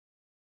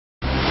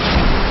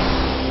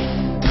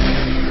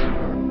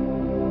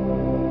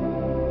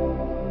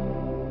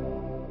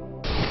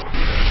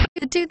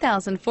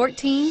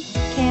2014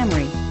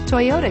 Camry.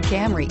 Toyota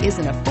Camry is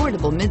an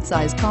affordable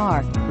midsize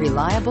car,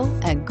 reliable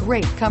and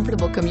great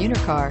comfortable commuter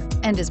car,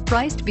 and is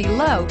priced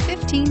below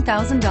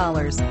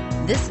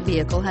 $15,000. This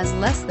vehicle has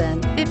less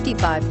than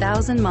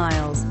 55,000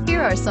 miles.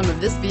 Here are some of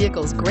this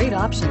vehicle's great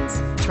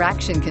options: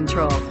 traction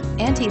control,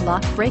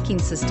 anti-lock braking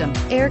system,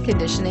 air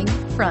conditioning,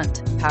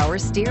 front, power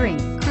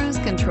steering, cruise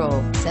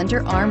control,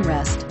 center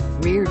armrest,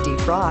 rear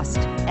defrost,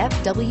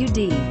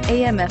 FWD,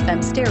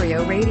 AM/FM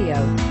stereo radio,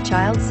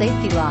 child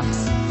safety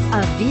locks.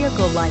 A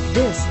vehicle like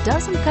this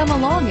doesn't come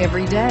along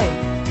every day.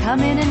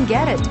 Come in and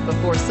get it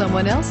before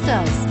someone else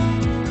does.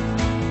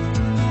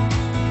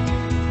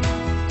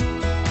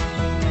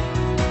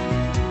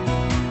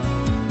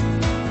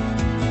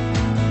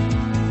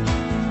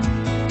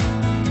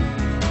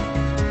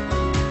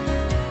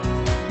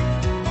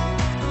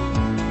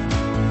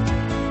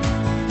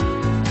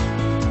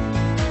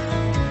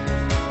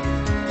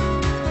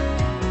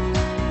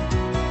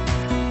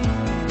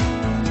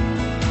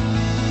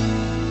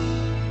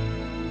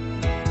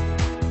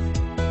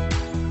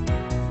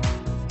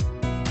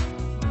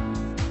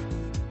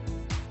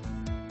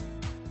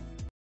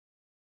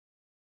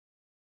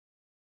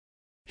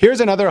 Here's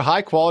another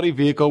high-quality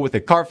vehicle with a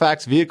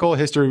Carfax Vehicle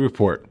History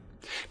Report.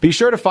 Be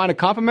sure to find a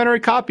complimentary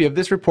copy of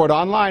this report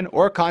online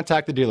or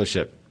contact the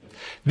dealership.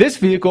 This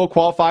vehicle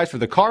qualifies for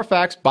the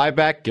Carfax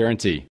Buyback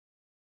Guarantee.